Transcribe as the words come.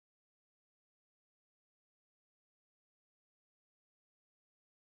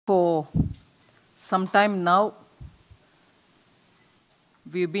For some time now,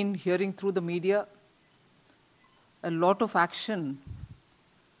 we've been hearing through the media a lot of action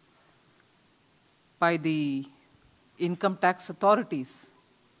by the income tax authorities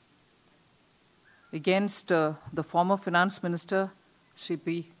against the former finance minister, Shri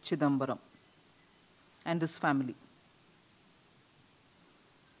P. Chidambaram, and his family.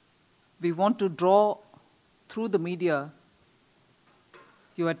 We want to draw through the media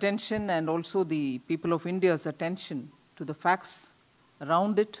your attention and also the people of India's attention to the facts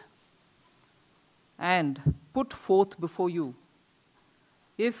around it and put forth before you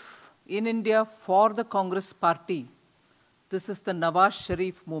if in India for the Congress party, this is the Nawaz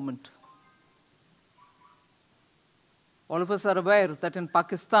Sharif movement. All of us are aware that in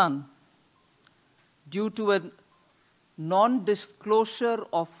Pakistan, due to a non-disclosure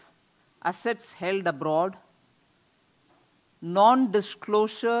of assets held abroad,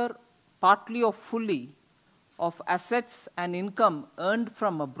 non-disclosure partly or fully of assets and income earned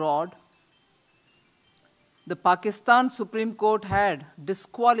from abroad, the Pakistan Supreme Court had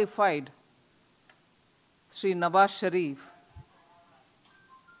disqualified Sri Nawaz Sharif,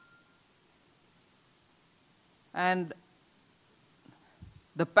 and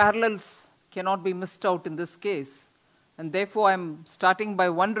the parallels cannot be missed out in this case. And therefore, I'm starting by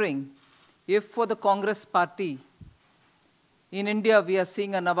wondering if for the Congress party in India we are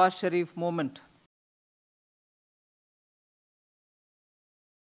seeing a Nawaz Sharif moment.